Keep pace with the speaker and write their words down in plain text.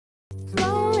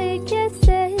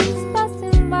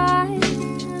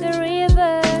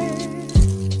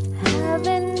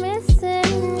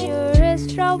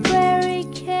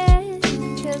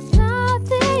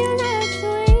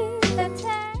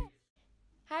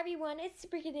everyone, it's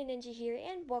superkittyninja here,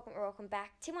 and welcome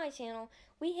back to my channel.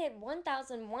 We hit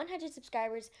 1,100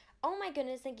 subscribers. Oh my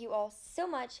goodness, thank you all so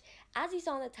much. As you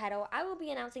saw in the title, I will be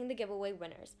announcing the giveaway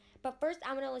winners. But first,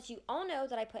 I'm going to let you all know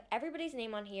that I put everybody's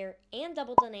name on here and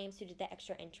doubled the names who did the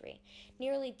extra entry.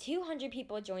 Nearly 200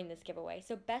 people joined this giveaway,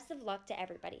 so best of luck to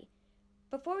everybody.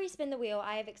 Before we spin the wheel,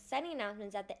 I have exciting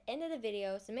announcements at the end of the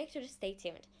video, so make sure to stay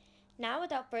tuned. Now,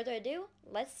 without further ado,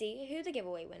 let's see who the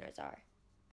giveaway winners are.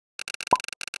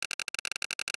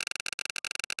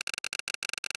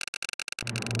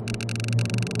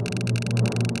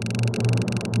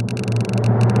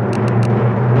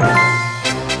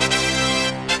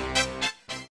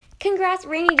 Congrats,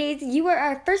 Rainy Days, you were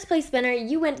our first place winner.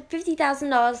 You win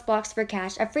 $50,000 blocks for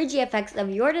cash, a free GFX of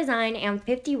your design, and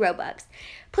 50 Robux.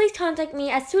 Please contact me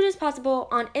as soon as possible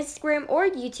on Instagram or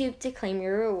YouTube to claim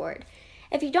your reward.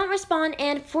 If you don't respond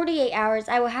in 48 hours,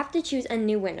 I will have to choose a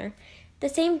new winner. The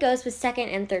same goes with second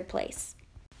and third place.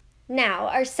 Now,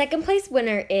 our second place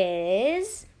winner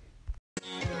is...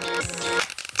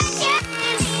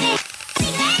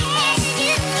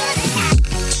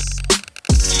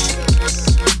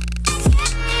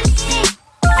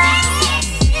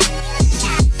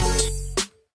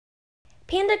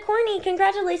 Panda Corny,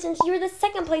 congratulations, you were the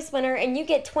second place winner and you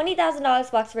get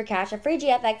 $20,000 blocks for cash, a free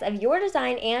GFX of your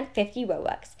design, and 50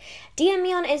 Robux. DM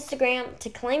me on Instagram to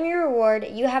claim your reward.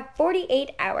 You have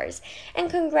 48 hours. And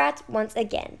congrats once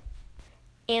again.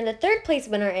 And the third place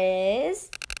winner is...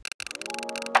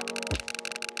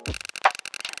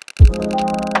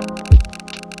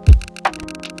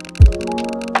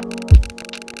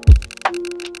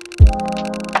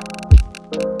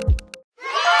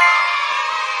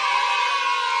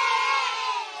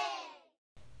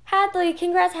 Hadley,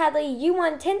 congrats Hadley, you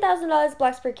won $10,000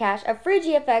 blocks for cash, a free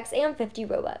GFX, and 50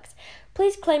 Robux.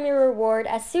 Please claim your reward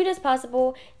as soon as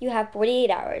possible. You have 48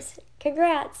 hours.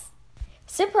 Congrats!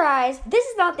 Surprise! This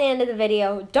is not the end of the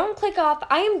video. Don't click off.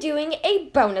 I am doing a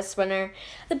bonus winner.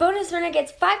 The bonus winner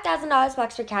gets $5,000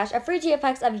 blocks for cash, a free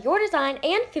GFX of your design,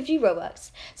 and 50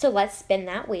 Robux. So let's spin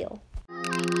that wheel.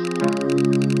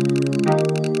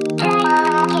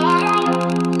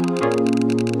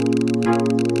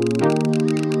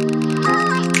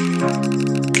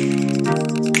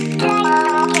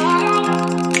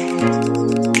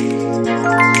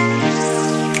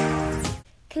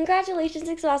 Congratulations,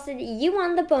 Exhausted, you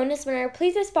won the bonus winner.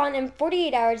 Please respond in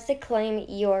 48 hours to claim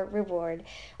your reward.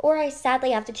 Or I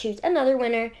sadly have to choose another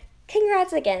winner.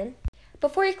 Congrats again.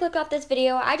 Before you click off this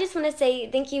video, I just want to say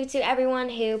thank you to everyone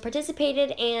who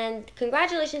participated and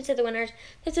congratulations to the winners.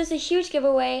 This was a huge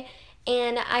giveaway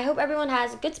and I hope everyone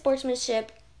has good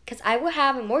sportsmanship because I will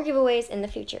have more giveaways in the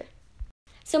future.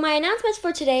 So my announcements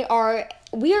for today are,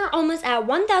 we are almost at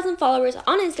 1,000 followers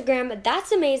on Instagram.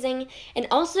 That's amazing. And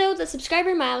also the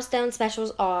subscriber milestone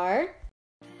specials are...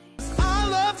 I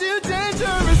loved you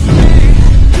dangerously.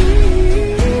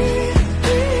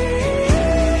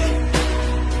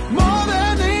 More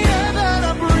than the air that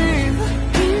I breathe.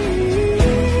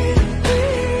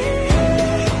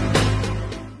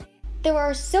 There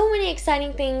are so many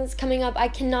exciting things coming up. I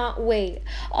cannot wait.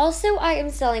 Also, I am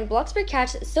selling blocks for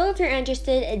cash, so if you're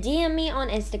interested, DM me on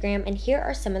Instagram, and here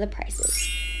are some of the prices.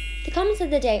 The comments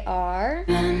of the day are...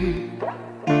 Thank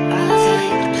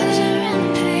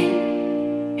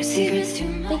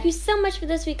you so much for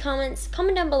the sweet comments.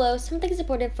 Comment down below something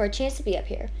supportive for a chance to be up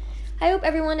here. I hope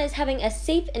everyone is having a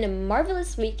safe and a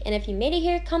marvelous week, and if you made it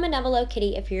here, comment down below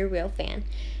Kitty if you're a real fan.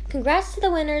 Congrats to the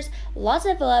winners. Lots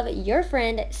of love, your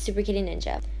friend,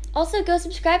 superkittyninja. Also, go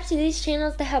subscribe to these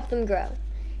channels to help them grow.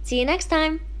 See you next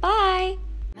time. Bye!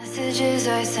 Messages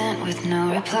I sent with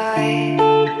no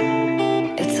reply.